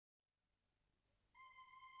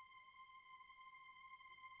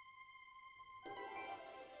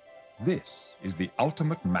This is the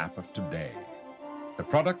ultimate map of today, the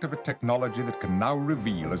product of a technology that can now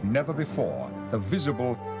reveal as never before the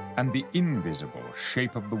visible and the invisible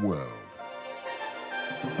shape of the world.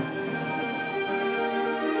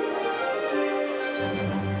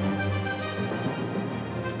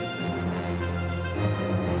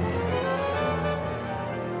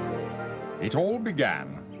 It all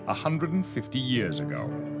began 150 years ago.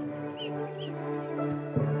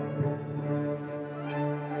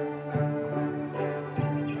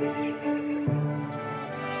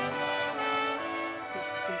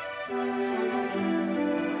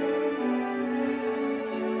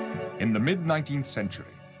 In the mid-19th century,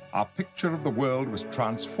 our picture of the world was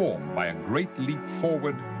transformed by a great leap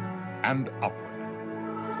forward and upward.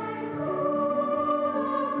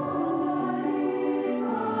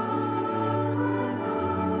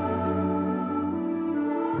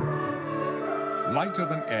 Lighter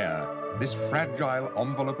than air, this fragile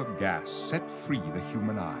envelope of gas set free the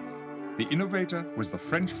human eye. The innovator was the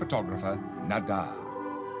French photographer Nadar.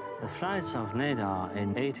 The flights of Nadar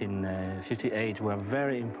in 1858 were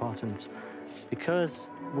very important because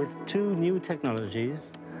with two new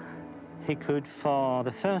technologies, he could for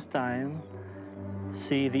the first time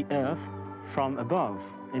see the Earth from above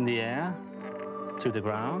in the air to the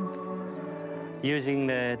ground, using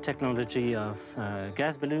the technology of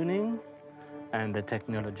gas ballooning and the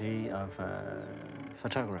technology of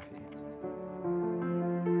photography.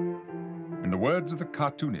 In the words of the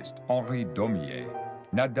cartoonist Henri Daumier,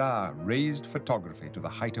 Nadar raised photography to the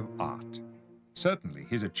height of art. Certainly,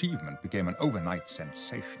 his achievement became an overnight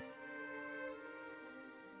sensation.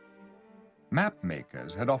 Map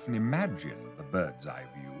makers had often imagined the bird's eye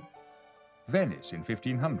view. Venice in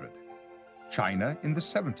 1500, China in the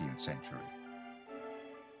 17th century,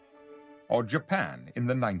 or Japan in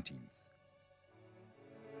the 19th.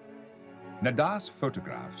 Nadar's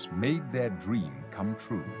photographs made their dream come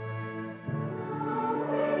true.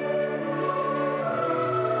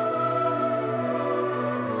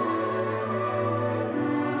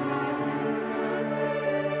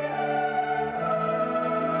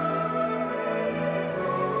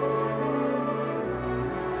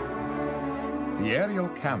 The aerial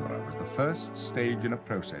camera was the first stage in a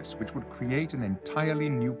process which would create an entirely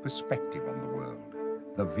new perspective on the world,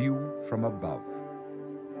 the view from above.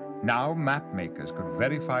 Now map makers could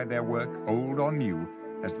verify their work, old or new,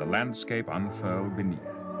 as the landscape unfurled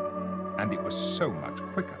beneath. And it was so much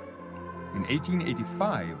quicker. In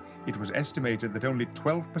 1885, it was estimated that only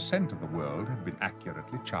 12% of the world had been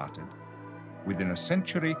accurately charted. Within a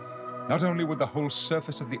century, not only would the whole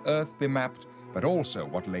surface of the Earth be mapped, but also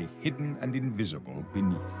what lay hidden and invisible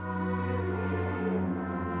beneath.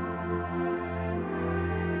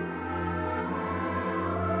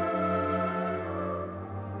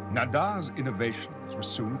 Nadar's innovations were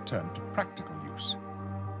soon turned to practical use.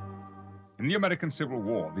 In the American Civil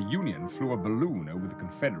War, the Union flew a balloon over the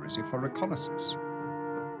Confederacy for reconnaissance.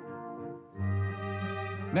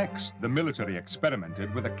 Next, the military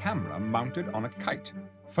experimented with a camera mounted on a kite,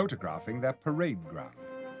 photographing their parade ground.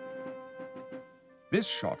 This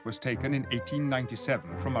shot was taken in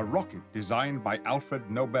 1897 from a rocket designed by Alfred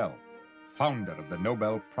Nobel, founder of the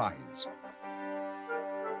Nobel Prize.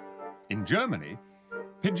 In Germany,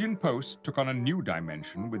 Pigeon Post took on a new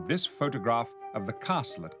dimension with this photograph of the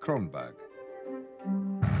castle at Kronberg.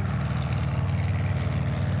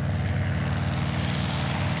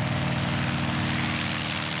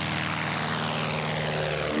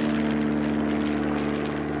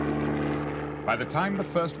 By the time the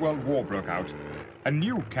First World War broke out, a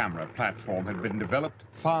new camera platform had been developed,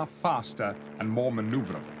 far faster and more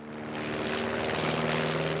maneuverable.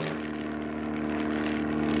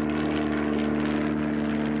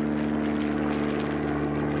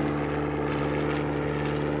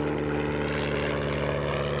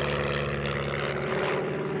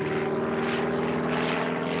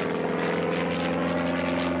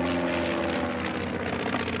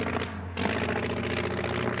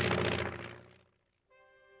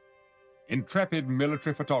 Intrepid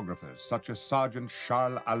military photographers, such as Sergeant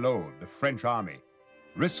Charles Allot of the French Army,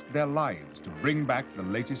 risked their lives to bring back the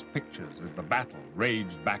latest pictures as the battle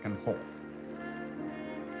raged back and forth.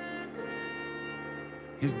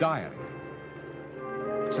 His diary.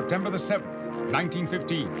 September the 7th,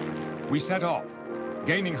 1915. We set off,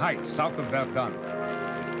 gaining heights south of Verdun.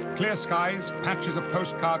 Clear skies, patches of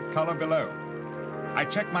postcard color below. I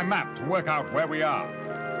check my map to work out where we are.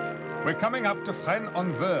 We're coming up to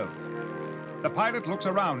Fresnes-en-Veuve. The pilot looks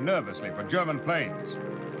around nervously for German planes.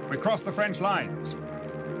 We cross the French lines.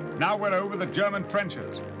 Now we're over the German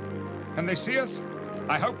trenches. Can they see us?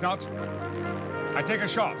 I hope not. I take a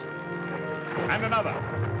shot. And another.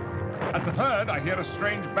 At the third, I hear a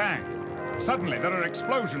strange bang. Suddenly, there are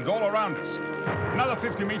explosions all around us. Another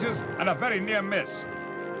 50 meters and a very near miss.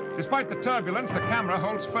 Despite the turbulence, the camera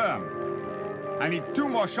holds firm. I need 2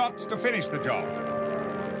 more shots to finish the job.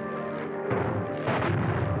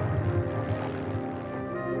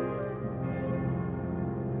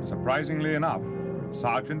 Surprisingly enough,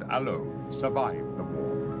 Sergeant Allo survived the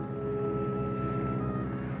war.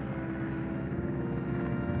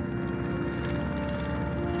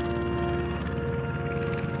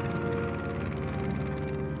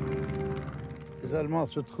 Les Allemands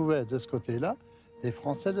se trouvaient de ce côté-là, les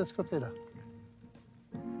Français de ce côté-là.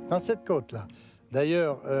 Dans cette côte-là.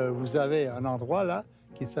 D'ailleurs, vous avez un endroit là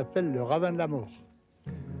qui s'appelle le ravin de la mort.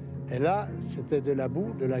 Et là, c'était de la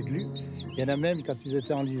boue, de la glu. Il y en a même, quand ils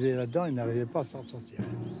étaient enlisés là-dedans, ils n'arrivaient pas à s'en sortir.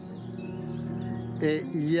 Et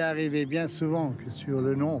il y est arrivé bien souvent que sur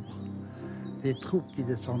le nombre des troupes qui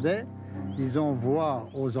descendaient, ils en voient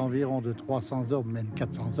aux environs de 300 hommes, même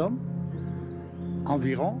 400 hommes,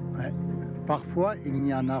 environ. Hein. Parfois, il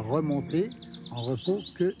n'y en a remonté en repos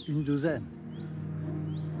qu'une douzaine.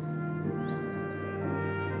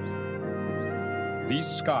 These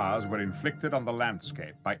scars were inflicted on the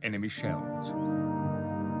landscape by enemy shells.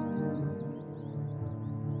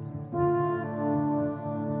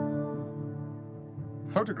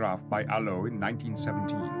 Photographed by Allo in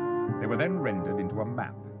 1917, they were then rendered into a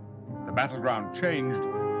map. The battleground changed,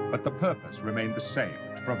 but the purpose remained the same,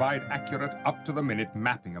 to provide accurate, up-to-the-minute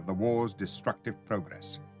mapping of the war's destructive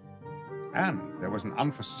progress. And there was an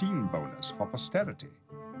unforeseen bonus for posterity.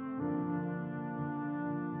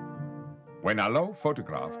 When Allo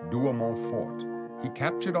photographed Douaumont Fort, he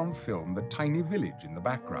captured on film the tiny village in the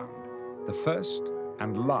background, the first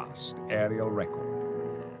and last aerial record.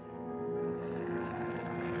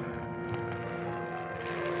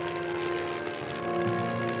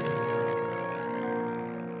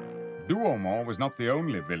 Douaumont was not the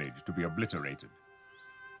only village to be obliterated.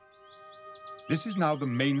 This is now the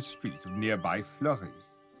main street of nearby Fleury.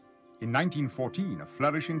 In 1914, a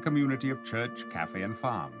flourishing community of church, cafe and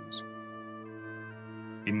farms.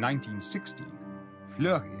 In 1916,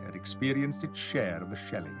 Fleury had experienced its share of the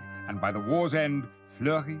shelling, and by the war's end,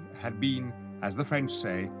 Fleury had been, as the French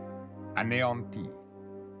say, anéanti,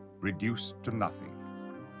 reduced to nothing.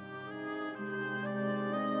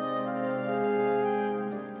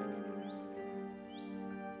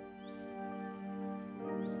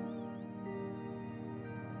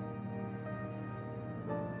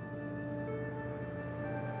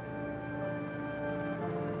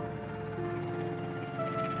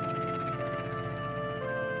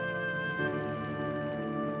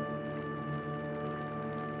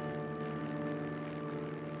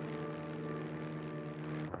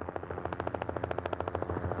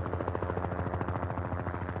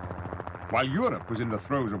 While Europe was in the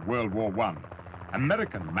throes of World War I,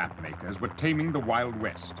 American mapmakers were taming the Wild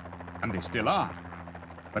West, and they still are,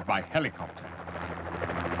 but by helicopter.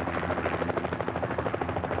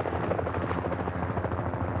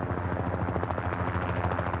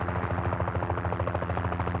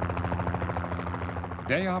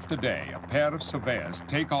 Day after day, a pair of surveyors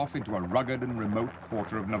take off into a rugged and remote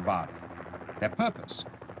quarter of Nevada. Their purpose?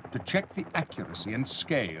 To check the accuracy and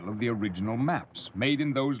scale of the original maps made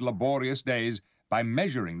in those laborious days by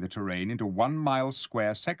measuring the terrain into 1 mile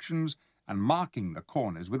square sections and marking the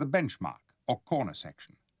corners with a benchmark or corner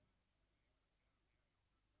section.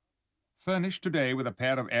 Furnished today with a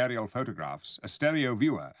pair of aerial photographs, a stereo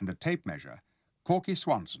viewer and a tape measure, Corky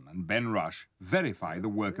Swanson and Ben Rush verify the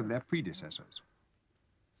work of their predecessors.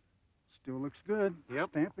 Still looks good. Yep.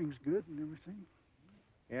 Stamping's good and everything.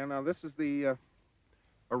 And now this is the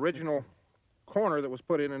original corner that was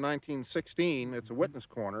put in 1916. It's a witness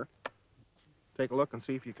corner. Take a look and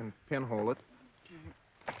see if you can pinhole it.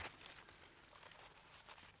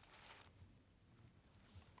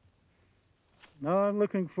 Now I'm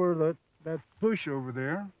looking for that bush over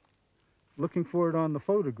there. Looking for it on the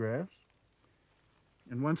photographs.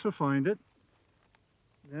 And once I find it,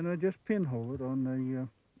 then I just pinhole it on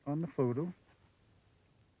the photo.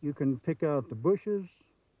 You can pick out the bushes,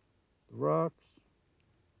 the rocks,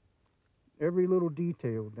 every little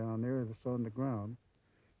detail down there that's on the ground.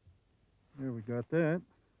 There, we got that.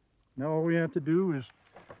 Now all we have to do is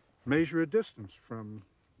measure a distance from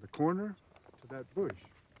the corner to that bush.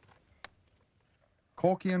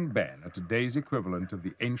 Corky and Ben are today's equivalent of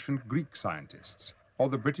the ancient Greek scientists or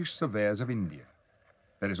the British surveyors of India.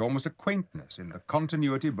 There is almost a quaintness in the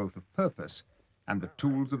continuity both of purpose and the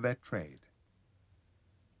tools of their trade.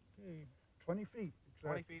 Okay, 20 feet.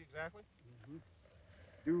 Exactly. 20 feet exactly? Mm-hmm.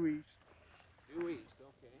 Due east. Due east,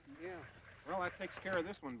 okay. Yeah. Well, that takes care of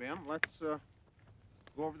this one, Ben. Let's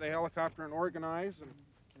go over the helicopter and organize and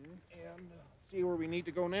see where we need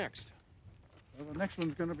to go next. Well, the next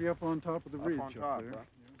one's going to be up on top of the ridge on top, there. huh?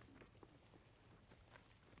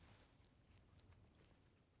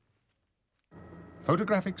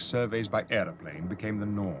 Photographic surveys by aeroplane became the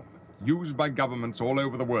norm, used by governments all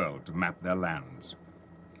over the world to map their lands.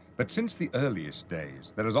 But since the earliest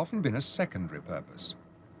days, there has often been a secondary purpose: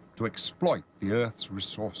 to exploit the Earth's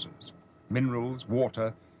resources, minerals,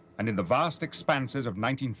 water, and in the vast expanses of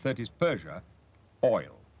 1930s Persia,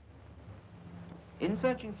 oil. In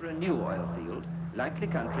searching for a new oil field, likely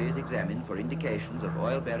country is examined for indications of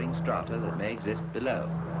oil-bearing strata that may exist below.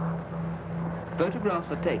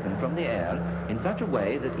 Photographs are taken from the air in such a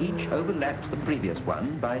way that each overlaps the previous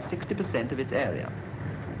one by 60% of its area.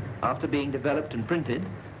 After being developed and printed,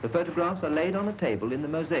 the photographs are laid on a table in the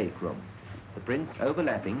mosaic room, the prints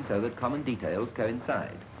overlapping so that common details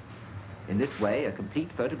coincide. In this way, a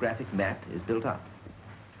complete photographic map is built up.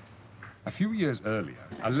 A few years earlier,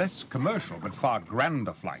 a less commercial but far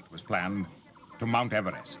grander flight was planned to Mount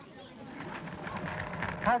Everest.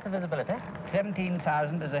 How's the visibility?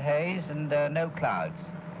 17,000 as a haze and no clouds.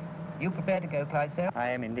 You prepared to go, Clydesdale? I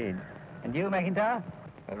am indeed. And you, McIntyre?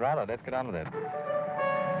 Rather, let's get on with it.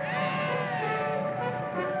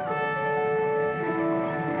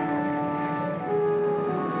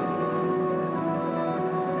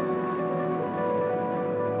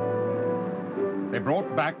 They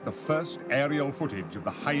brought back the first aerial footage of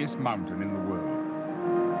the highest mountain in the world.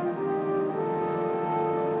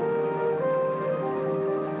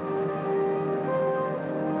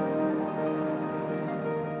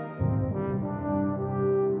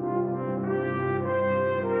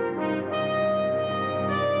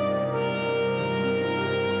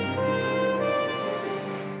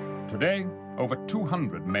 Today, over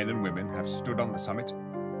 200 men and women have stood on the summit.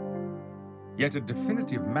 Yet a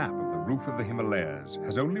definitive map of the roof of the Himalayas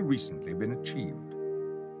has only recently been achieved.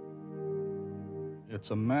 It's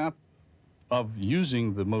a map of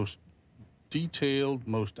using the most detailed,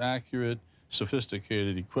 most accurate,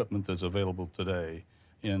 sophisticated equipment that's available today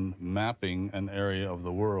in mapping an area of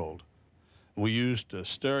the world. We used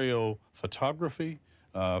stereo photography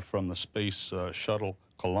from the space shuttle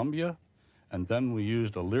Columbia, and then we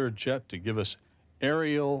used a Learjet to give us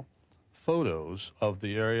aerial photos of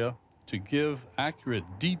the area to give accurate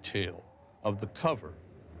detail of the cover.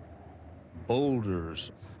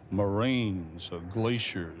 Boulders, moraines,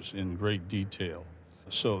 glaciers in great detail.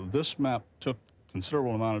 So this map took a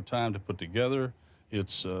considerable amount of time to put together.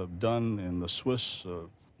 It's done in the Swiss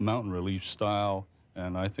mountain relief style,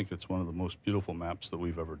 and I think it's one of the most beautiful maps that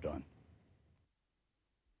we've ever done.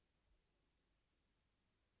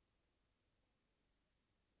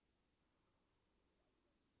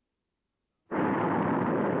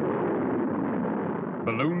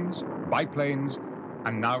 Balloons, biplanes,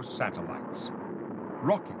 and now satellites.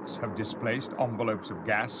 Rockets have displaced envelopes of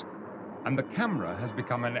gas, and the camera has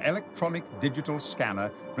become an electronic digital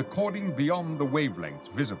scanner recording beyond the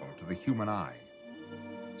wavelengths visible to the human eye.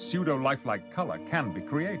 Pseudo-lifelike color can be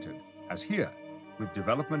created, as here, with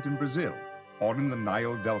development in Brazil or in the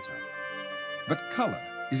Nile Delta. But color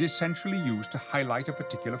is essentially used to highlight a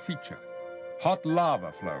particular feature: hot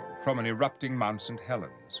lava flow from an erupting Mount St.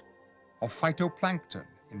 Helens, or phytoplankton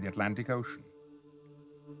in the Atlantic Ocean.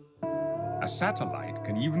 A satellite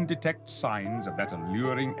can even detect signs of that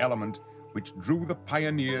alluring element which drew the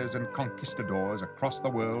pioneers and conquistadors across the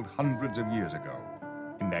world hundreds of years ago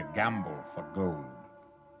in their gamble for gold.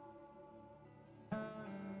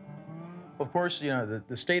 Of course, you know,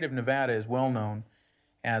 the state of Nevada is well known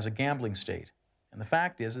as a gambling state. And the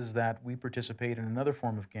fact is that we participate in another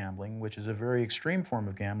form of gambling, which is a very extreme form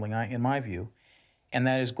of gambling, in my view, and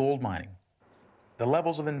that is gold mining. The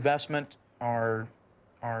levels of investment are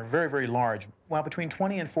very, very large. Well, between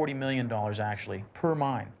 $20 and $40 million actually per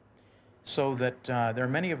mine. So that there are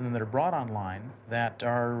many of them that are brought online that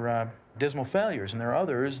are dismal failures, and there are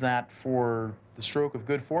others that, for the stroke of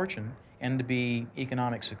good fortune, end to be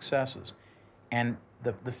economic successes. And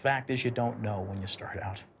the fact is, you don't know when you start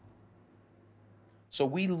out. So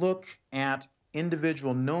we look at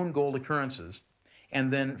individual known gold occurrences,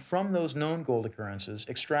 and then from those known gold occurrences,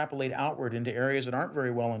 extrapolate outward into areas that aren't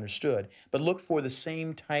very well understood, but look for the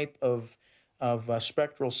same type of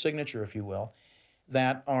spectral signature, if you will,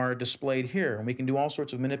 that are displayed here. And we can do all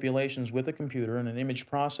sorts of manipulations with a computer and an image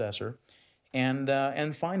processor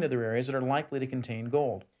and find other areas that are likely to contain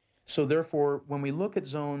gold. So therefore, when we look at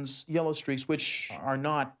zones, yellow streaks, which are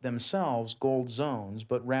not themselves gold zones,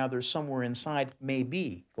 but rather somewhere inside may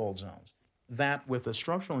be gold zones, that with a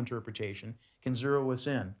structural interpretation can zero us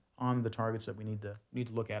in on the targets that we need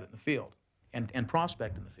to look at in the field and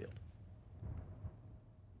prospect in the field.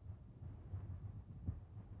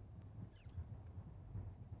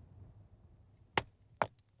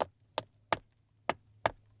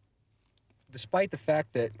 Despite the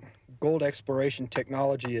fact that gold exploration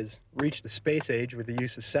technology has reached the space age with the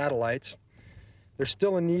use of satellites, there's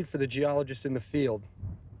still a need for the geologists in the field.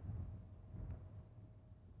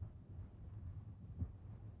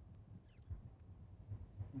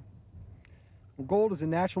 Gold is a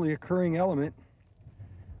naturally occurring element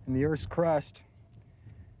in the Earth's crust,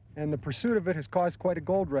 and the pursuit of it has caused quite a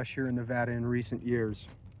gold rush here in Nevada in recent years.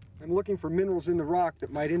 I'm looking for minerals in the rock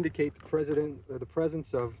that might indicate the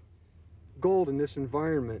presence of gold in this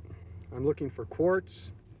environment. I'm looking for quartz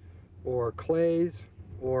or clays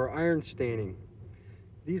or iron staining.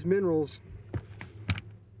 These minerals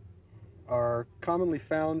are commonly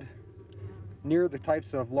found near the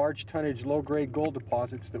types of large tonnage, low-grade gold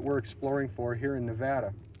deposits that we're exploring for here in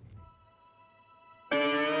Nevada.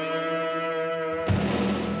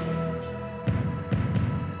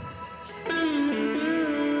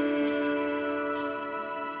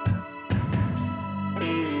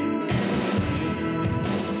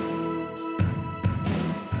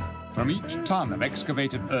 From each ton of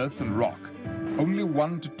excavated earth and rock, only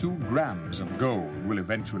 1 to 2 grams of gold will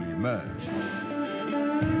eventually emerge.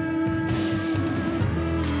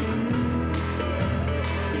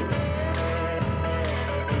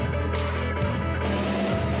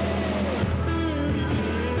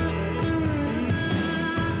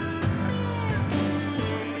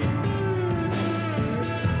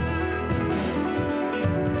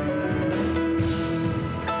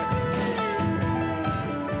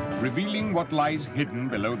 Revealing what lies hidden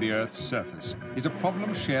below the Earth's surface is a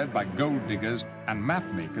problem shared by gold diggers and map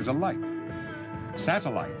makers alike.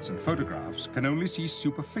 Satellites and photographs can only see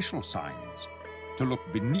superficial signs. To look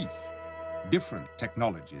beneath, different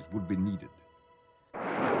technologies would be needed.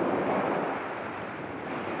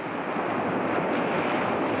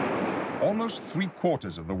 Almost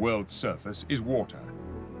 3/4 of the world's surface is water.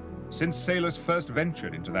 Since sailors first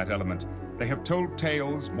ventured into that element, they have told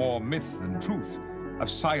tales, more myth than truth, of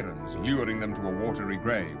sirens luring them to a watery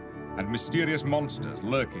grave and mysterious monsters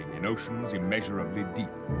lurking in oceans immeasurably deep.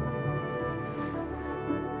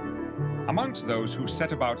 Amongst those who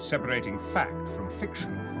set about separating fact from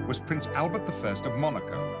fiction was Prince Albert I of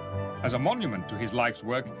Monaco. As a monument to his life's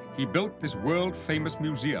work, he built this world-famous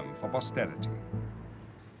museum for posterity.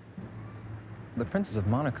 The princes of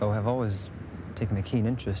Monaco have always taken a keen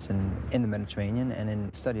interest in the Mediterranean and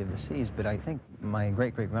in study of the seas, but I think my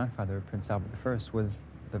great-great-grandfather, Prince Albert I, was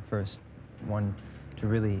the first one to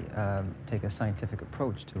really take a scientific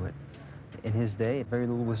approach to it. In his day, very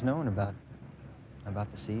little was known about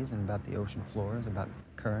the seas and about the ocean floors, about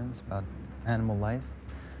currents, about animal life,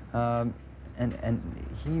 and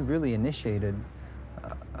he really initiated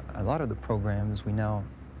a lot of the programs we now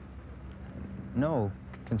know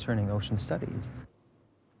concerning ocean studies.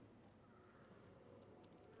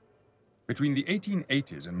 Between the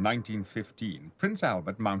 1880s and 1915, Prince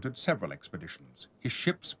Albert mounted several expeditions, his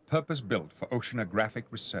ships purpose-built for oceanographic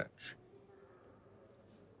research.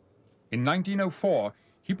 In 1904,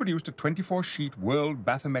 he produced a 24-sheet world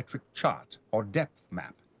bathymetric chart, or depth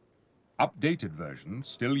map. Updated versions,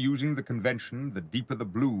 still using the convention, the deeper the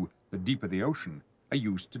blue, the deeper the ocean, are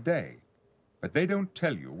used today. But they don't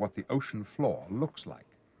tell you what the ocean floor looks like.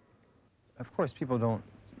 Of course, people don't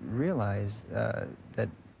realize that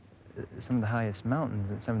some of the highest mountains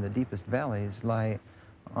and some of the deepest valleys lie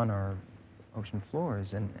on our ocean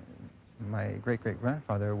floors, and my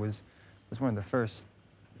great-great-grandfather was one of the first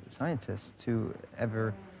scientists to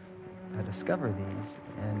ever discover these,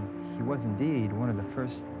 and he was indeed one of the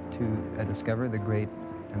first to discover the great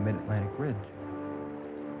Mid-Atlantic Ridge.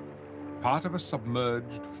 Part of a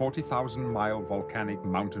submerged 40,000-mile volcanic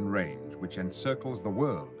mountain range which encircles the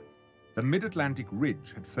world, the Mid-Atlantic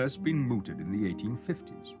Ridge had first been mooted in the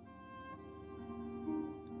 1850s.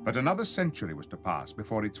 But another century was to pass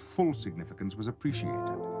before its full significance was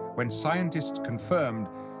appreciated, when scientists confirmed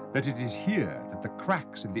that it is here that the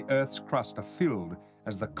cracks in the Earth's crust are filled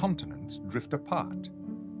as the continents drift apart.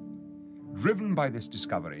 Driven by this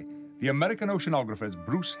discovery, the American oceanographers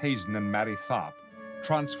Bruce Hazen and Mary Tharp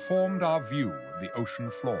transformed our view of the ocean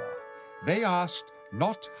floor. They asked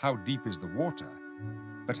not how deep is the water,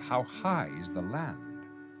 but how high is the land.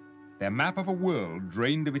 Their map of a world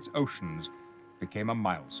drained of its oceans became a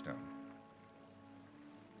milestone.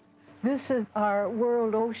 This is our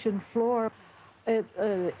world ocean floor. It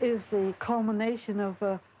is the culmination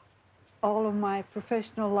of all of my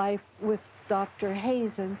professional life with Dr.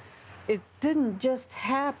 Hazen. It didn't just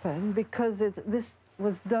happen because this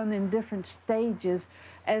was done in different stages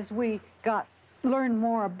as we learned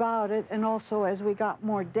more about it and also as we got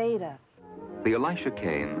more data. The Elisha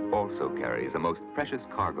Kane also carries a most precious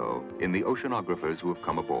cargo in the oceanographers who have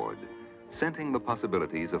come aboard. scenting the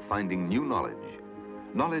possibilities of finding new knowledge,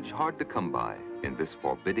 knowledge hard to come by in this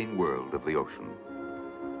forbidding world of the ocean.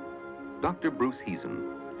 Dr. Bruce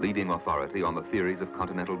Heason, leading authority on the theories of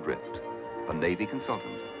continental drift, a Navy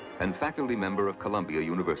consultant and faculty member of Columbia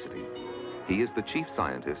University. He is the chief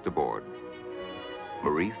scientist aboard.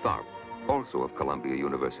 Marie Tharp, also of Columbia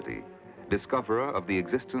University, discoverer of the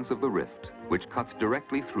existence of the rift, which cuts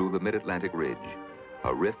directly through the mid-Atlantic ridge,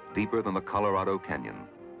 a rift deeper than the Colorado Canyon.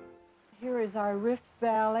 Here is our Rift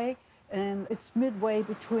Valley, and it's midway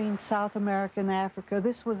between South America and Africa.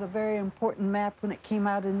 This was a very important map when it came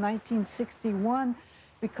out in 1961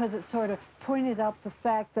 because it sort of pointed out the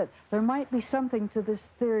fact that there might be something to this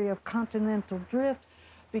theory of continental drift,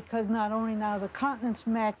 because not only now the continents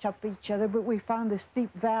match up each other, but we found this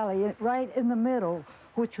deep valley right in the middle,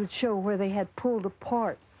 which would show where they had pulled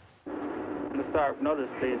apart. Ms. Tharp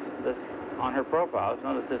noticed this on her profiles,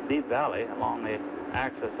 noticed this deep valley along the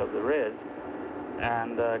axis of the ridge,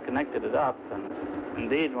 and connected it up. And it's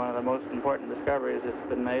indeed one of the most important discoveries that's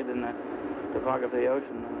been made in the topography of the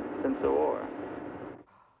ocean since the war.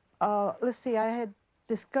 Let's see, I had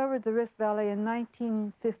discovered the Rift Valley in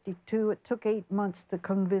 1952. It took 8 months to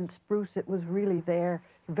convince Bruce it was really there.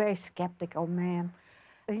 A very skeptical man.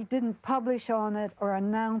 He didn't publish on it or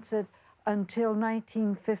announce it until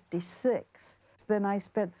 1956. Then I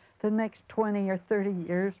spent the next 20 or 30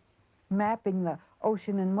 years mapping the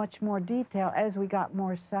ocean in much more detail as we got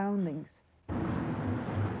more soundings.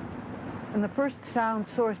 And the first sound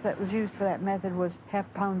source that was used for that method was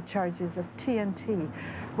half-pound charges of TNT,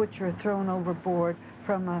 which were thrown overboard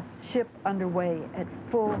from a ship underway at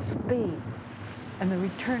full speed. And the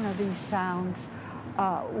return of these sounds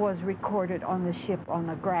was recorded on the ship on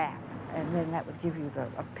a graph. And then that would give you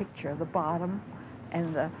a picture of the bottom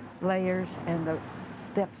and the layers and the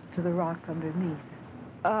depth to the rock underneath.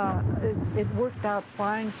 It worked out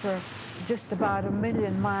fine for just about 1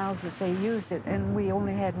 million miles that they used it, and we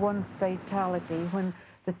only had one fatality when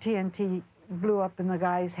the TNT blew up in the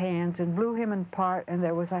guy's hands and blew him apart, and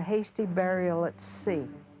there was a hasty burial at sea.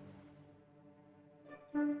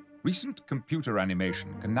 Recent computer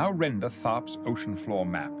animation can now render Tharp's ocean floor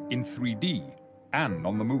map in 3D and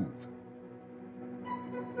on the move.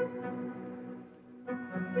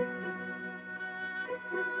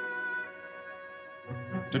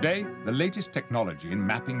 Today, the latest technology in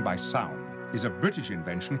mapping by sound is a British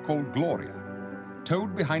invention called Gloria.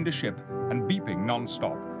 Towed behind a ship and beeping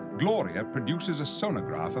non-stop, Gloria produces a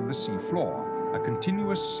sonograph of the sea floor, a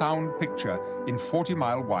continuous sound picture in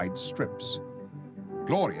 40-mile wide strips.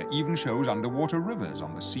 Gloria even shows underwater rivers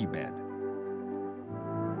on the seabed.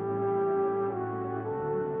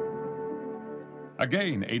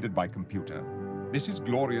 Again aided by computer, this is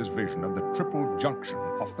Gloria's vision of the triple junction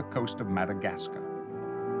off the coast of Madagascar.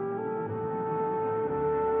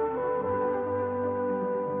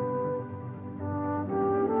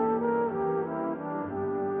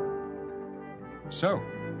 So,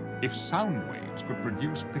 if sound waves could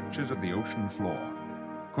produce pictures of the ocean floor,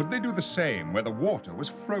 could they do the same where the water was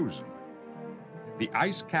frozen? The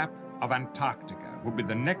ice cap of Antarctica would be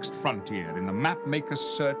the next frontier in the mapmaker's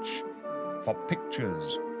search for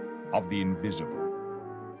pictures of the invisible.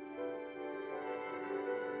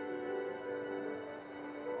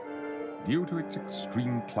 Due to its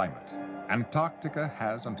extreme climate, Antarctica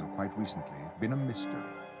has, until quite recently, been a mystery,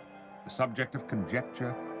 the subject of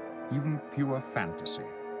conjecture, even pure fantasy,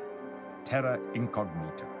 terra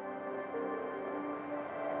incognita.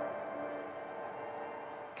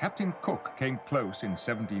 Captain Cook came close in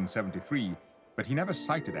 1773, but he never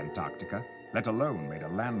sighted Antarctica, let alone made a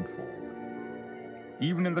landfall.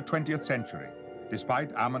 Even in the 20th century,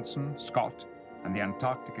 despite Amundsen, Scott, and the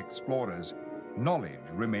Antarctic explorers, knowledge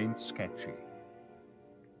remained sketchy.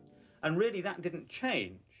 And really that didn't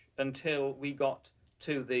change until we got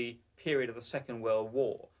to the period of the Second World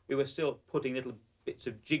War. We were still putting little bits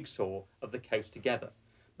of jigsaw of the coast together.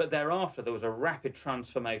 But thereafter, there was a rapid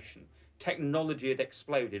transformation. Technology had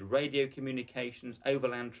exploded, radio communications,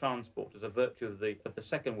 overland transport as a virtue of the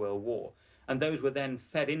Second World War. And those were then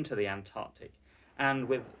fed into the Antarctic. And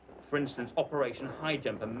with, for instance, Operation High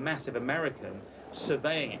Jump, a massive American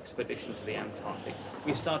surveying expedition to the Antarctic,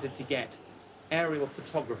 we started to get aerial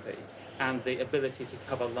photography and the ability to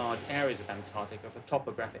cover large areas of Antarctica for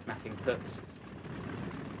topographic mapping purposes.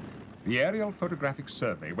 The aerial photographic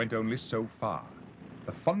survey went only so far.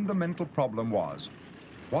 The fundamental problem was,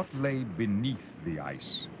 what lay beneath the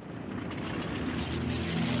ice?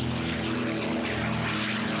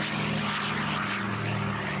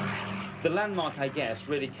 The landmark, I guess,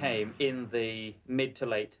 really came in the mid to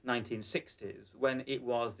late 1960s when it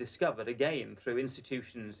was discovered again through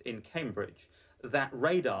institutions in Cambridge that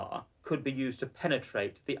radar could be used to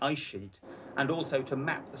penetrate the ice sheet and also to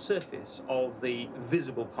map the surface of the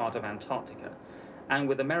visible part of Antarctica. And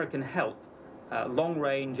with American help,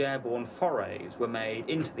 long-range airborne forays were made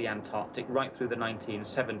into the Antarctic right through the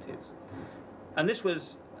 1970s. And this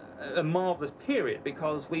was a marvellous period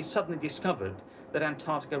because we suddenly discovered that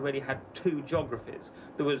Antarctica really had two geographies.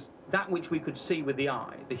 There was that which we could see with the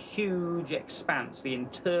eye, the huge expanse, the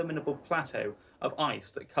interminable plateau of ice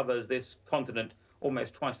that covers this continent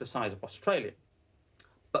almost twice the size of Australia.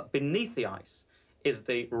 But beneath the ice is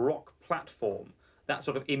the rock platform, that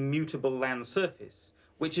sort of immutable land surface,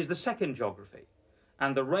 which is the second geography.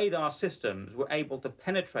 And the radar systems were able to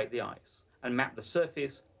penetrate the ice and map the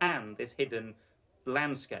surface and this hidden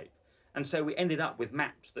landscape. And so we ended up with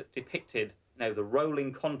maps that depicted, you know, the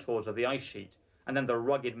rolling contours of the ice sheet and then the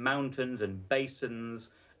rugged mountains and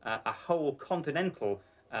basins, a whole continental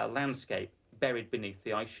landscape buried beneath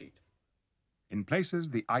the ice sheet. In places,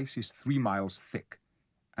 the ice is 3 miles thick,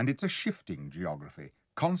 and it's a shifting geography,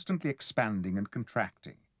 constantly expanding and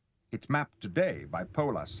contracting. It's mapped today by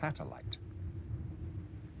polar satellite.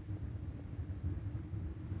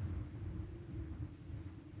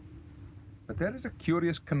 But there is a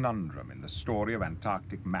curious conundrum in the story of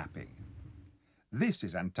Antarctic mapping. This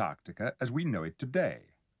is Antarctica as we know it today.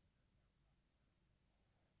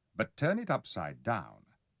 But turn it upside down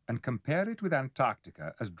and compare it with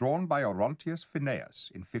Antarctica as drawn by Orontius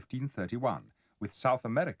Phineas in 1531, with South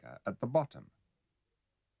America at the bottom.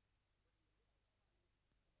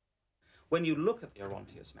 When you look at the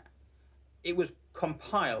Orontius map, it was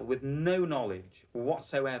compiled with no knowledge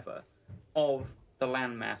whatsoever of the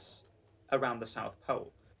landmass around the South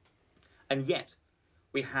Pole. And yet,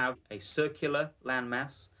 we have a circular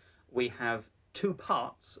landmass, we have two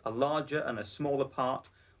parts, a larger and a smaller part,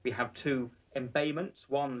 we have two embayments,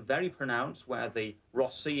 one very pronounced where the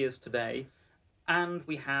Ross Sea is today, and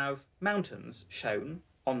we have mountains shown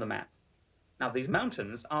on the map. Now, these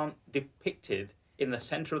mountains aren't depicted in the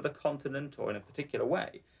center of the continent or in a particular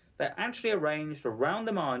way. They're actually arranged around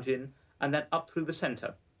the margin and then up through the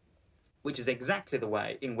center, which is exactly the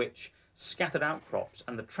way in which scattered outcrops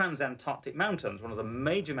and the Transantarctic Mountains, one of the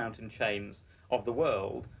major mountain chains of the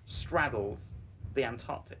world, straddles the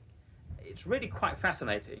Antarctic. It's really quite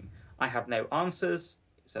fascinating. I have no answers.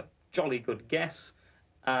 It's a jolly good guess.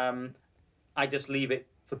 I just leave it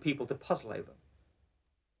for people to puzzle over.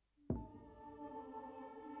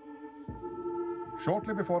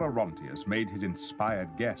 Shortly before Orontius made his inspired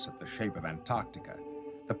guess at the shape of Antarctica,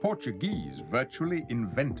 the Portuguese virtually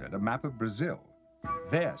invented a map of Brazil,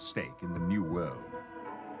 their stake in the New World.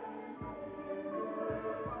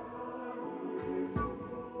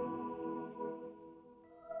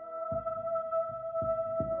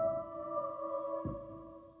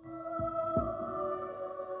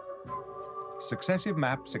 Successive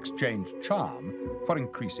maps exchanged charm for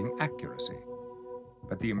increasing accuracy,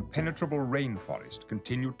 but the impenetrable rainforest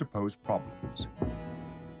continued to pose problems.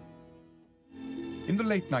 In the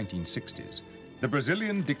late 1960s, the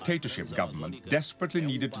Brazilian dictatorship government desperately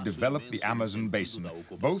needed to develop the Amazon basin,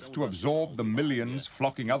 both to absorb the millions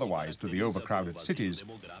flocking otherwise to the overcrowded cities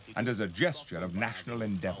and as a gesture of national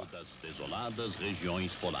endeavor.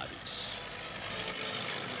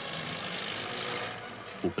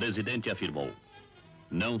 O presidente afirmou: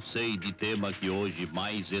 "Não sei de tema que hoje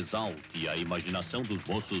mais exalte a imaginação dos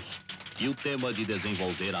moços que o tema de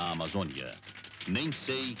desenvolver a Amazônia. Nem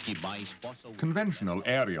sei que mais possa..." Conventional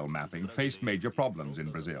aerial mapping faced major problems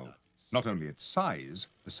in Brazil. Not only its size,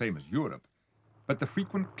 the same as Europe, but the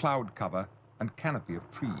frequent cloud cover and canopy of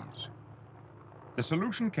trees. The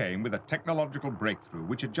solution came with a technological breakthrough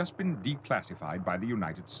which had just been declassified by the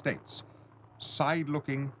United States: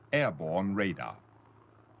 side-looking airborne radar.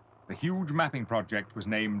 The huge mapping project was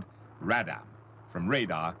named RADAM, from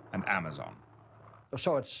radar and Amazon.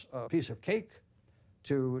 So it's a piece of cake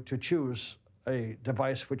to choose a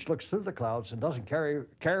device which looks through the clouds and doesn't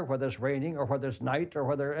care whether it's raining or whether it's night or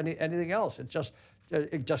whether anything else. It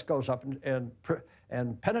just goes up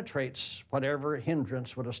and penetrates whatever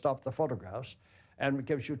hindrance would have stopped the photographs, and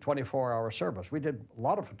gives you 24-hour service. We did a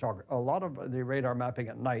lot of the radar mapping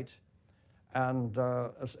at night, and I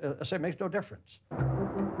say it makes no difference.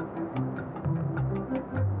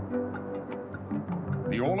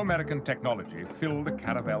 The all-American technology filled a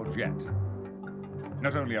Caravelle jet.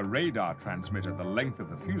 Not only a radar transmitter the length of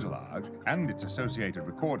the fuselage and its associated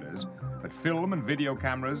recorders, but film and video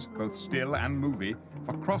cameras, both still and movie,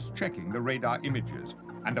 for cross-checking the radar images,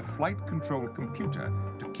 and a flight control computer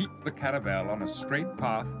to keep the Caravelle on a straight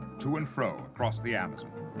path to and fro across the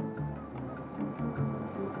Amazon.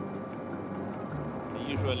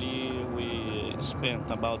 E Usually we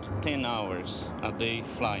spent about 10 hours a day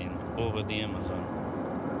flying over the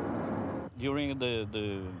Amazon. During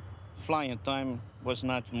the flying time was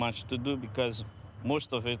not much to do because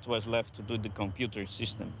most of it was left to do the computer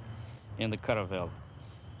system in the caravel.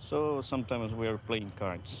 So sometimes we were playing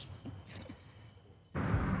cards.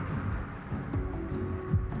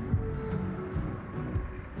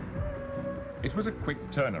 It was a quick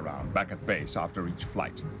turnaround back at base after each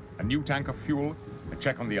flight. A new tank of fuel, a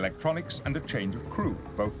check on the electronics, and a change of crew,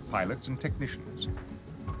 both pilots and technicians.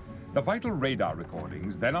 The vital radar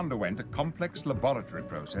recordings then underwent a complex laboratory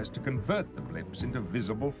process to convert the blips into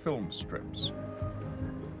visible film strips.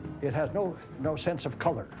 It has no sense of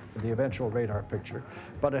color in the eventual radar picture,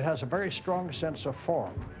 but it has a very strong sense of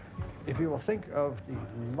form. If you will think of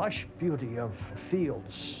the lush beauty of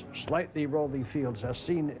fields, slightly rolling fields as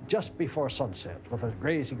seen just before sunset with a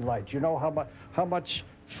grazing light, you know how much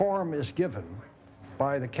form is given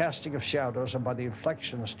by the casting of shadows and by the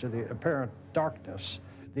inflections to the apparent darkness.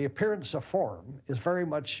 The appearance of form is very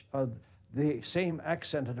much the same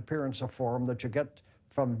accented appearance of form that you get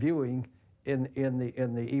from viewing in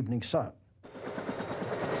the evening sun.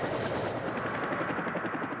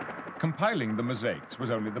 Compiling the mosaics was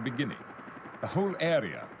only the beginning. The whole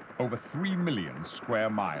area, over 3 million square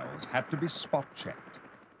miles, had to be spot-checked.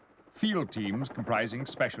 Field teams comprising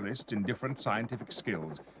specialists in different scientific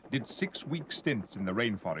skills did 6-week stints in the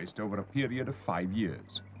rainforest over a period of 5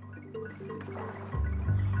 years.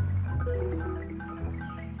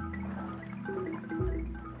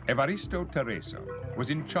 Evaristo Tereso was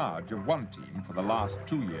in charge of one team for the last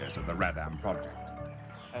 2 years of the Radam project.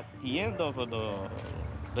 At the end of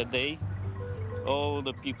the day, all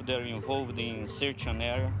the people that are involved in search and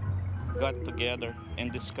area got together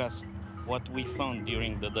and discussed what we found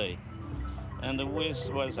during the day. And it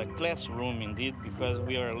was a classroom indeed, because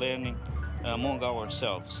we are learning among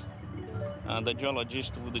ourselves. The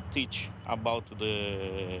geologist would teach about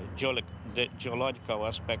the geological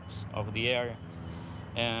aspects of the area,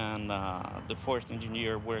 and the forest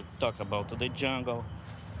engineer would talk about the jungle.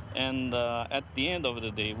 And at the end of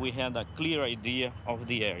the day, we had a clear idea of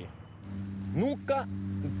the area. Nunca,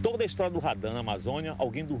 em toda a história do Radam na Amazônia,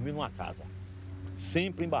 alguém dormiu numa casa.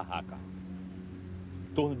 Sempre em barraca.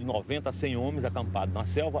 Em torno de 90 a 100 homens acampados na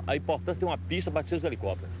selva, a importância de ter uma pista para descer os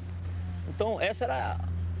helicópteros. Então, essa era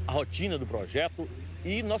a rotina do projeto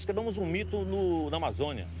e nós quebramos um mito na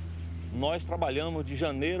Amazônia. Nós trabalhamos de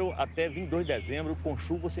janeiro até 22 de dezembro com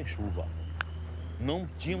chuva ou sem chuva. Não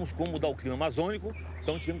tínhamos como mudar o clima amazônico,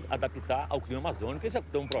 então tínhamos que adaptar ao clima amazônico e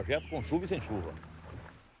executar um projeto com chuva e sem chuva.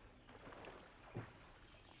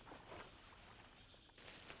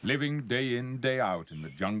 Living day in, day out in the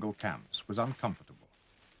jungle camps was uncomfortable,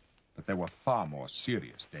 but there were far more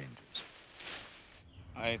serious dangers.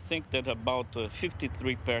 I think that about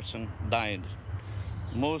 53 persons died,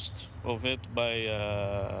 most of it by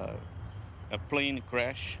a plane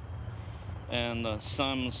crash, and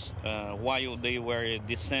some while they were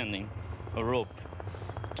descending a rope.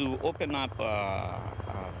 To open up a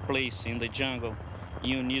place in the jungle,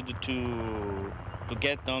 you need to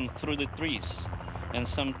get down through the trees. And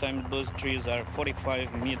sometimes those trees are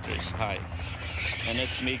 45 meters high, and it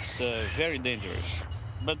makes very dangerous.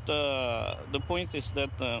 But the point is that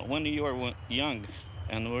when you are young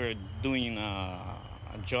and we're doing a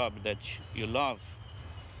job that you love,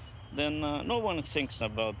 then no one thinks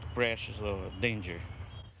about pressures or danger.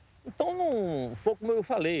 Então, não foi como eu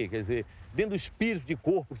falei, quer dizer, dentro do espírito de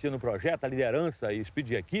corpo que tinha no projeto, a liderança e o espírito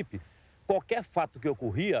de equipe, qualquer fato que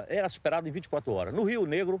ocorria era superado em 24 horas. No Rio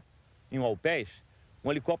Negro, em Alpés,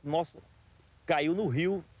 um helicóptero nosso caiu no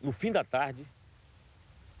rio no fim da tarde,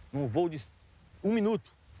 num voo de 1 minuto,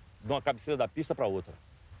 de uma cabeceira da pista para outra.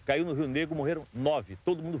 Caiu no Rio Negro, morreram 9.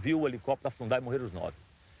 Todo mundo viu o helicóptero afundar e morreram os 9.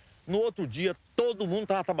 No outro dia, todo mundo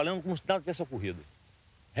estava trabalhando como se nada tivesse ocorrido.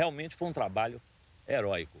 Realmente foi um trabalho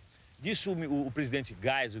heróico. Disse o presidente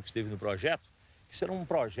Geisel, que esteve no projeto, que isso era um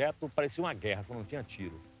projeto, parecia uma guerra, só não tinha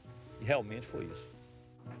tiro. E realmente foi isso.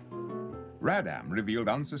 Radam revealed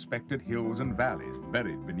unsuspected hills and valleys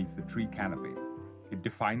buried beneath the tree canopy. It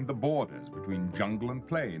defined the borders between jungle and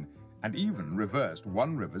plain, and even reversed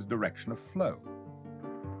one river's direction of flow.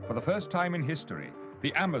 For the first time in history,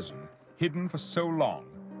 the Amazon, hidden for so long,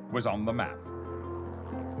 was on the map.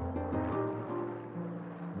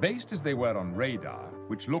 Based as they were on radar,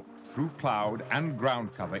 which looked through cloud and ground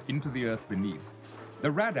cover into the earth beneath, the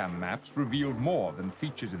Radam maps revealed more than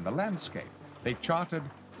features in the landscape. They charted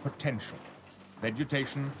potential: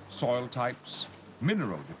 vegetation, soil types,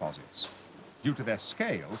 mineral deposits. Due to their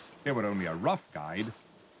scale, they were only a rough guide,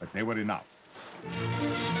 but they were enough.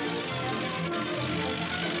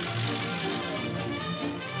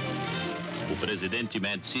 presidente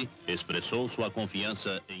Médici expressou sua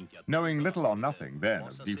confiança em que... Knowing little or nothing then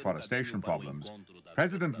of deforestation problems,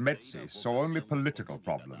 President Médici saw only political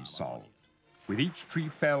problems solved. With each tree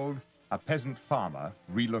felled, a peasant farmer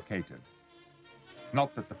relocated.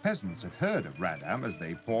 Not that the peasants had heard of Radam as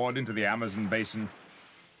they poured into the Amazon basin.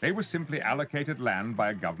 They were simply allocated land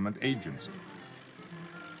by a government agency.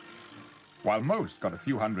 While most got a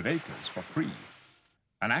few hundred acres for free.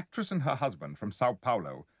 An actress and her husband from Sao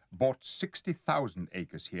Paulo bought 60,000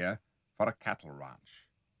 acres here for a cattle ranch.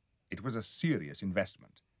 It was a serious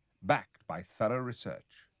investment, backed by thorough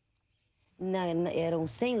research. Eram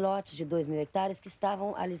 100 lotes de 2.000 hectares que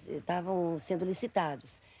estavam sendo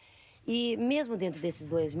licitados. E mesmo dentro desses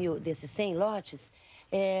 100 lotes,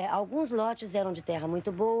 alguns lotes eram de terra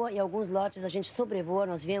muito boa e alguns lotes a gente sobrevoa,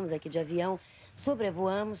 nós viemos aqui de avião,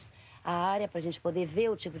 sobrevoamos a área para a gente poder ver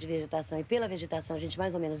o tipo de vegetação e pela vegetação a gente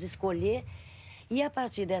mais ou menos escolher. E a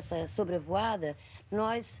partir dessa sobrevoada,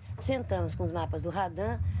 nós sentamos com os mapas do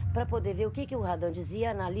radar para poder ver o que o radar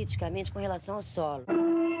dizia analiticamente com relação ao solo.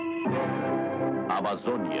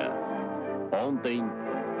 Amazônia. Ontem,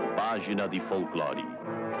 página de folclore.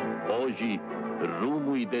 Hoje,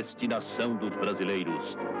 rumo e destinação dos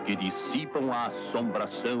brasileiros que dissipam a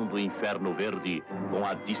assombração do inferno verde com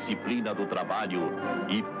a disciplina do trabalho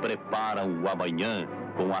e preparam o amanhã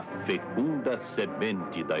com a fecunda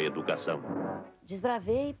semente da educação.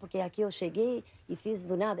 Desbravei, porque aqui eu cheguei e fiz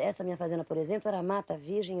do nada. Essa minha fazenda, por exemplo, era mata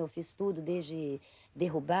virgem, eu fiz tudo, desde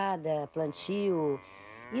derrubada, plantio.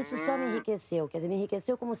 Isso só me enriqueceu, quer dizer, me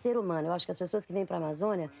enriqueceu como ser humano. Eu acho que as pessoas que vêm para a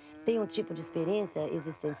Amazônia têm um tipo de experiência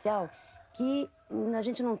existencial que a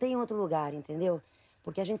gente não tem em outro lugar, entendeu?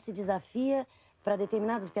 Porque a gente se desafia para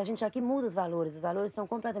determinados... Porque a gente aqui muda os valores são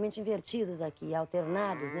completamente invertidos aqui,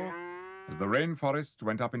 alternados, né? As the rainforests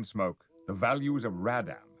went up in smoke, the values of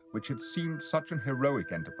Radam, which had seemed such an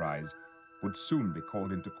heroic enterprise, would soon be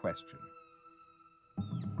called into question.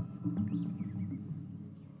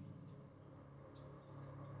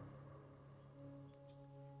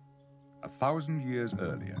 1,000 years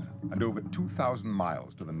earlier, and over 2,000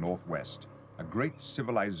 miles to the northwest, a great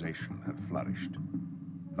civilization had flourished.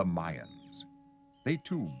 The Mayans. They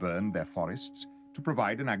too burned their forests to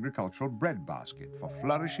provide an agricultural breadbasket for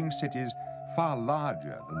flourishing cities far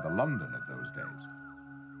larger than the London of those days.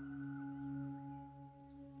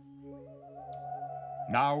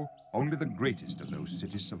 Now, only the greatest of those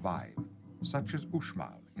cities survive, such as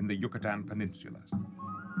Uxmal in the Yucatan Peninsula.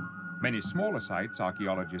 Many smaller sites,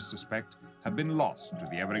 archaeologists suspect, have been lost to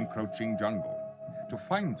the ever-encroaching jungle. To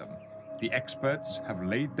find them, the experts have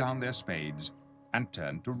laid down their spades and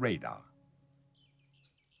turned to radar.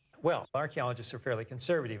 Well, archaeologists are fairly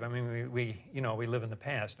conservative. I mean, we live in the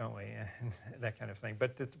past, don't we? That kind of thing.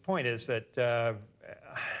 But the point is that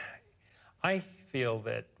I feel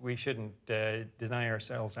that we shouldn't deny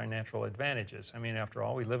ourselves our natural advantages. I mean, after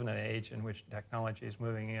all, we live in an age in which technology is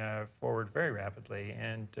moving forward very rapidly,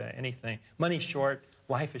 and money's short,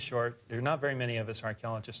 life is short. There are not very many of us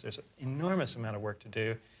archaeologists. There's an enormous amount of work to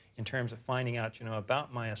do in terms of finding out,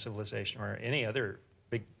 about Maya civilization or any other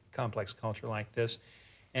big complex culture like this.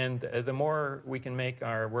 And the more we can make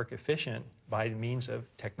our work efficient by means of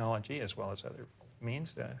technology as well as other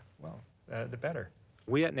means, the better.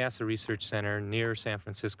 We at NASA Research Center near San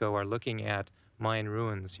Francisco are looking at Mayan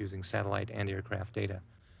ruins using satellite and aircraft data.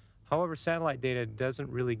 However, satellite data doesn't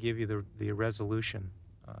really give you the resolution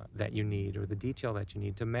that you need or the detail that you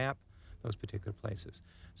need to map those particular places.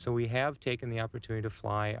 So we have taken the opportunity to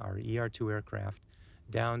fly our ER-2 aircraft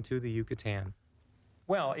down to the Yucatan.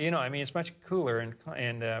 Well, I mean, it's much cooler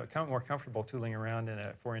and more comfortable tooling around in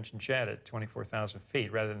a 4-engine jet at 24,000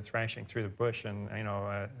 feet rather than thrashing through the bush and,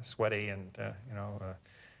 sweaty and,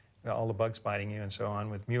 all the bugs biting you and so on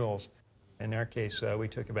with mules. In our case, we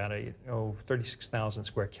took about 36,000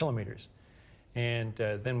 square kilometers. And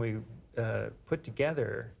then we put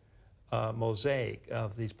together a mosaic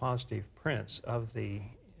of these positive prints of the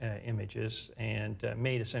images and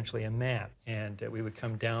made essentially a map. And we would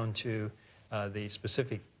come down to the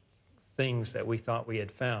specific things that we thought we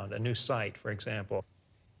had found, a new site, for example.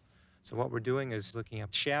 So what we're doing is looking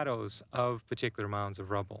at shadows of particular mounds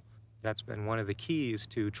of rubble. That's been one of the keys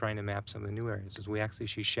to trying to map some of the new areas, is we actually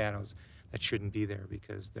see shadows that shouldn't be there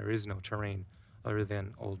because there is no terrain other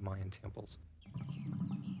than old Mayan temples.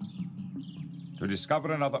 To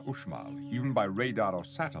discover another Uxmal, even by radar or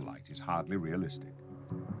satellite, is hardly realistic.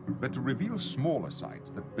 But to reveal smaller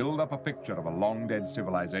sites that build up a picture of a long-dead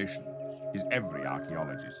civilization is every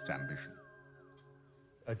archaeologist's ambition.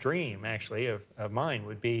 A dream, actually, of mine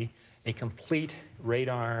would be a complete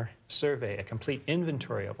radar survey, a complete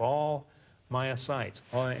inventory of all Maya sites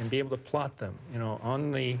and be able to plot them, you know,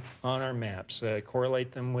 on our maps,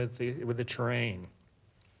 correlate them with the terrain,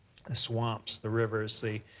 the swamps, the rivers,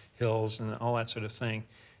 the hills, and all that sort of thing,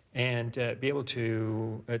 and be able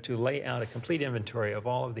to lay out a complete inventory of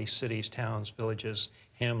all of these cities, towns, villages,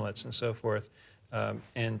 hamlets, and so forth.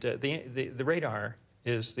 The radar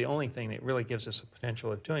is the only thing that really gives us a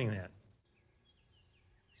potential of doing that.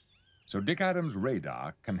 So Dick Adams'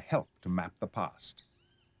 radar can help to map the past.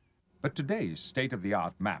 But today's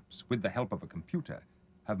state-of-the-art maps, with the help of a computer,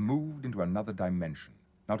 have moved into another dimension.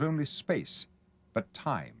 Not only space, but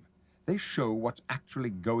time. They show what's actually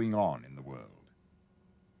going on in the world.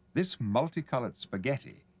 This multicolored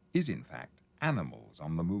spaghetti is, in fact, animals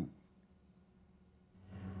on the move.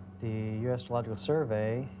 The U.S. Geological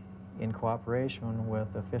Survey, in cooperation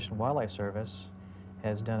with the Fish and Wildlife Service,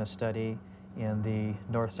 has done a study in the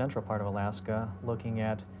north-central part of Alaska looking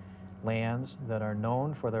at lands that are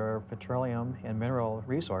known for their petroleum and mineral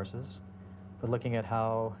resources, but looking at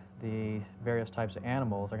how the various types of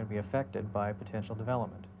animals are going to be affected by potential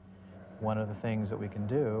development. One of the things that we can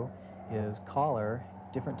do is collar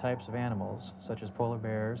different types of animals, such as polar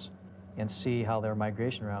bears, and see how their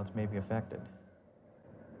migration routes may be affected.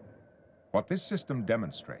 What this system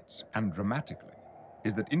demonstrates, and dramatically,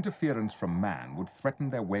 is that interference from man would threaten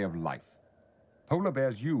their way of life. Polar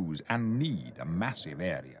bears use and need a massive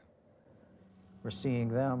area. We're seeing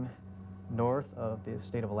them north of the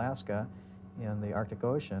state of Alaska in the Arctic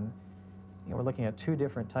Ocean. And we're looking at two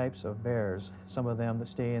different types of bears, some of them that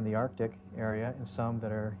stay in the Arctic area and some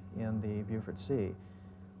that are in the Beaufort Sea.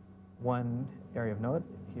 One area of note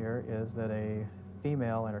here is that a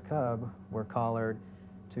female and her cub were collared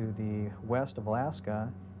to the west of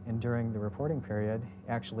Alaska, and during the reporting period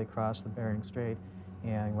actually crossed the Bering Strait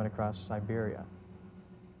and went across Siberia.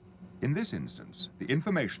 In this instance, the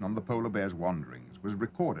information on the polar bear's wanderings was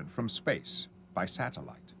recorded from space by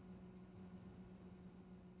satellite.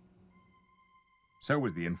 So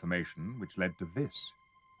was the information which led to this.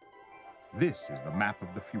 This is the map of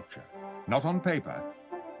the future, not on paper,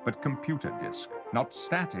 but computer disk, not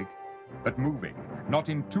static, but moving, not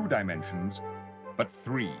in 2 dimensions, but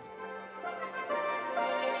 3.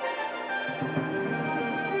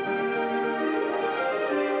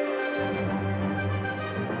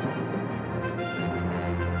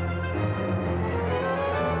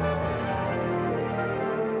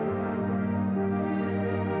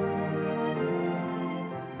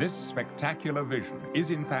 This spectacular vision is,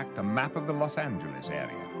 in fact, a map of the Los Angeles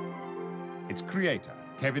area. Its creator,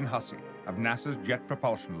 Kevin Hussey, of NASA's Jet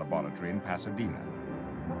Propulsion Laboratory in Pasadena.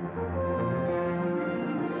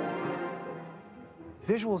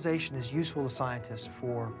 Visualization is useful to scientists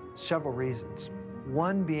for several reasons.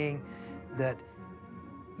 One being that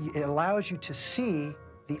it allows you to see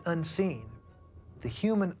the unseen. The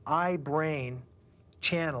human eye-brain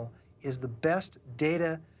channel is the best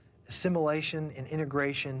data assimilation and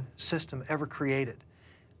integration system ever created.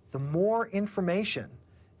 The more information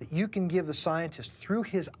that you can give the scientist through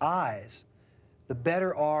his eyes, the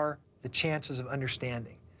better are the chances of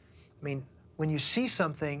understanding. I mean, when you see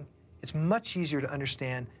something, it's much easier to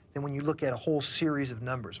understand than when you look at a whole series of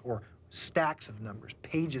numbers or stacks of numbers,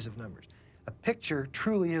 pages of numbers. A picture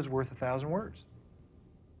truly is worth 1,000 words.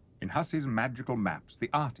 In Hussey's magical maps, the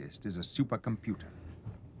artist is a supercomputer.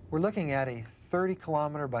 We're looking at a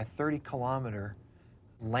 30-kilometer by 30-kilometer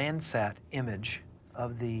Landsat image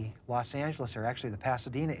of the Los Angeles area, actually the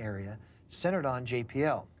Pasadena area, centered on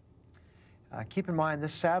JPL. Keep in mind,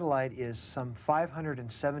 this satellite is some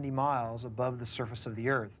 570 miles above the surface of the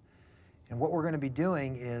Earth. And what we're going to be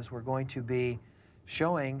doing is we're going to be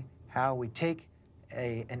showing how we take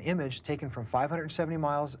an image taken from 570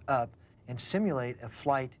 miles up and simulate a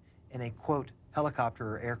flight in a, quote,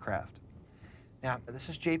 helicopter or aircraft. Now, this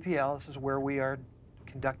is JPL. This is where we are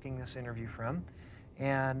conducting this interview from.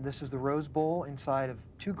 And this is the Rose Bowl inside of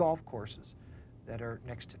 2 golf courses that are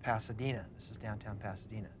next to Pasadena. This is downtown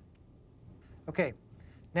Pasadena. Okay,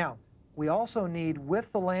 now, we also need,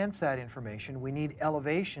 with the Landsat information, we need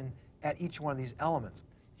elevation at each one of these elements.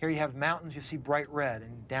 Here you have mountains, you see bright red,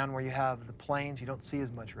 and down where you have the plains, you don't see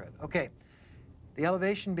as much red. Okay, the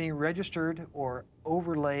elevation being registered or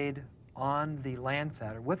overlaid on the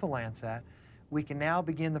Landsat, or with the Landsat, we can now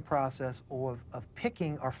begin the process of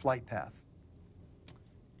picking our flight path.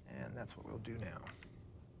 And that's what we'll do now.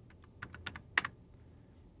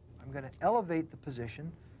 I'm going to elevate the position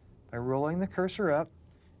by rolling the cursor up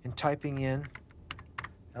and typing in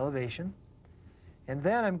elevation. And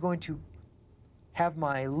then I'm going to have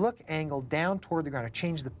my look angle down toward the ground. I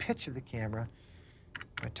change the pitch of the camera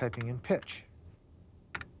by typing in pitch.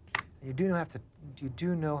 And you do have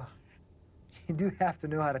to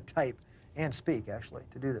know how to type and speak, actually,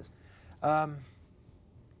 to do this. All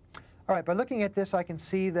right, by looking at this, I can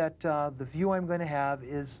see that the view I'm going to have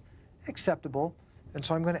is acceptable, and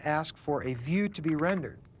so I'm going to ask for a view to be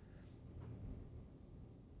rendered.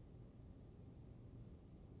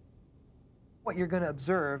 What you're going to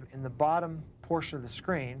observe in the bottom portion of the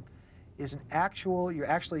screen is you're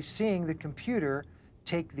actually seeing the computer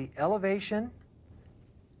take the elevation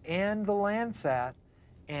and the Landsat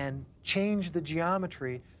and change the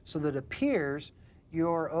geometry so that it appears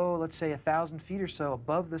you're, let's say 1,000 feet or so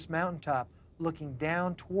above this mountaintop looking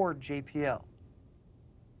down toward JPL.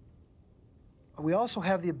 We also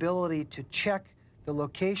have the ability to check the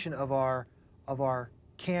location of our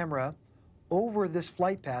camera over this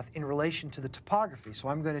flight path in relation to the topography. So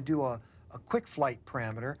I'm going to do a quick flight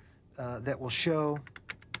parameter that will show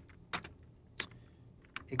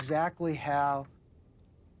exactly how,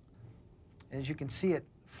 as you can see it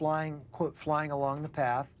flying, quote, flying along the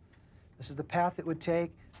path. This is the path it would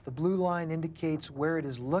take. The blue line indicates where it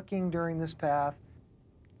is looking during this path.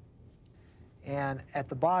 And at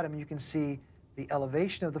the bottom, you can see the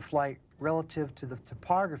elevation of the flight relative to the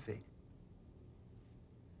topography.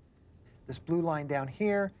 This blue line down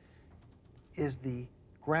here is the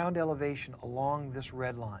ground elevation along this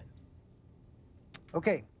red line.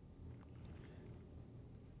 Okay.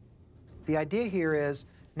 The idea here is,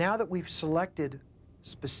 now that we've selected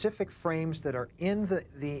specific frames that are in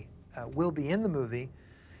will be in the movie,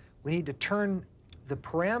 we need to turn the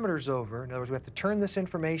parameters over. In other words, we have to turn this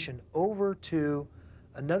information over to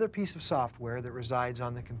another piece of software that resides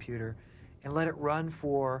on the computer and let it run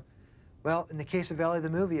for, well, in the case of LA the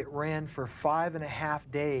Movie, it ran for 5.5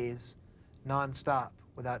 days non-stop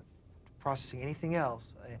without processing anything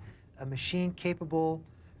else. A machine capable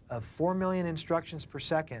of 4 million instructions per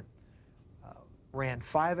second ran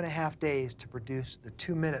 5.5 days to produce the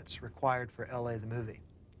 2 minutes required for LA the Movie.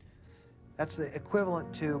 That's the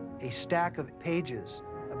equivalent to a stack of pages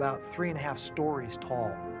about 3.5 stories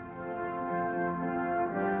tall.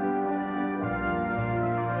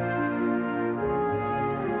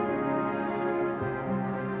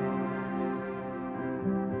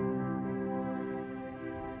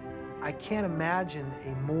 I can't imagine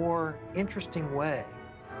a more interesting way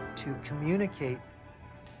to communicate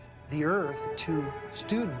the Earth to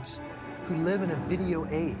students who live in a video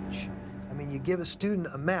age. I mean, you give a student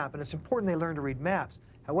a map, and it's important they learn to read maps.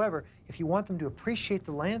 However, if you want them to appreciate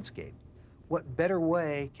the landscape, what better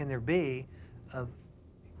way can there be of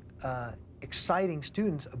exciting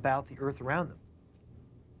students about the Earth around them?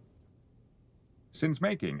 Since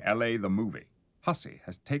making LA the Movie, Hussey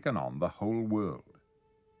has taken on the whole world.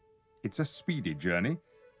 It's a speedy journey,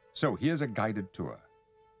 so here's a guided tour.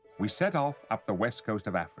 We set off up the west coast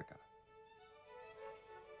of Africa,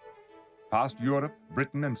 past Europe,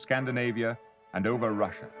 Britain, and Scandinavia, and over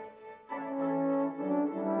Russia.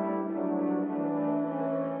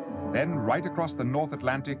 Then right across the North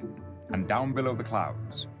Atlantic and down below the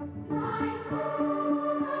clouds.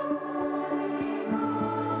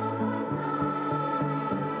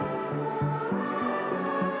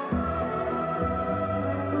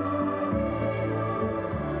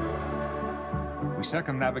 We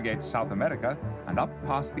circumnavigate South America and up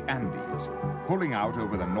past the Andes, pulling out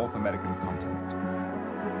over the North American continent.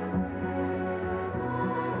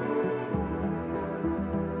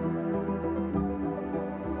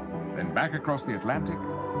 Then back across the Atlantic,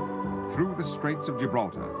 through the Straits of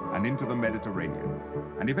Gibraltar and into the Mediterranean,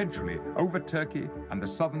 and eventually over Turkey and the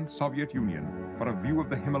southern Soviet Union for a view of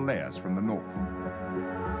the Himalayas from the north.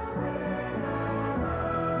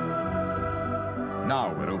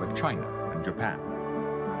 Now we're over China and Japan.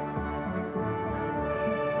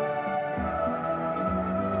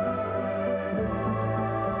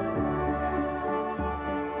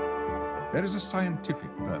 There is a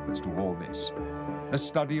scientific purpose to all this, the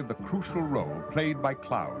study of the crucial role played by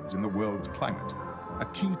clouds in the world's climate, a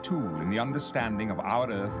key tool in the understanding of our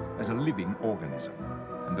Earth as a living organism,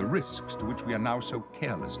 and the risks to which we are now so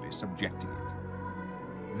carelessly subjecting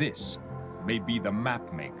it. This may be the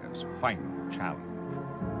map maker's final challenge.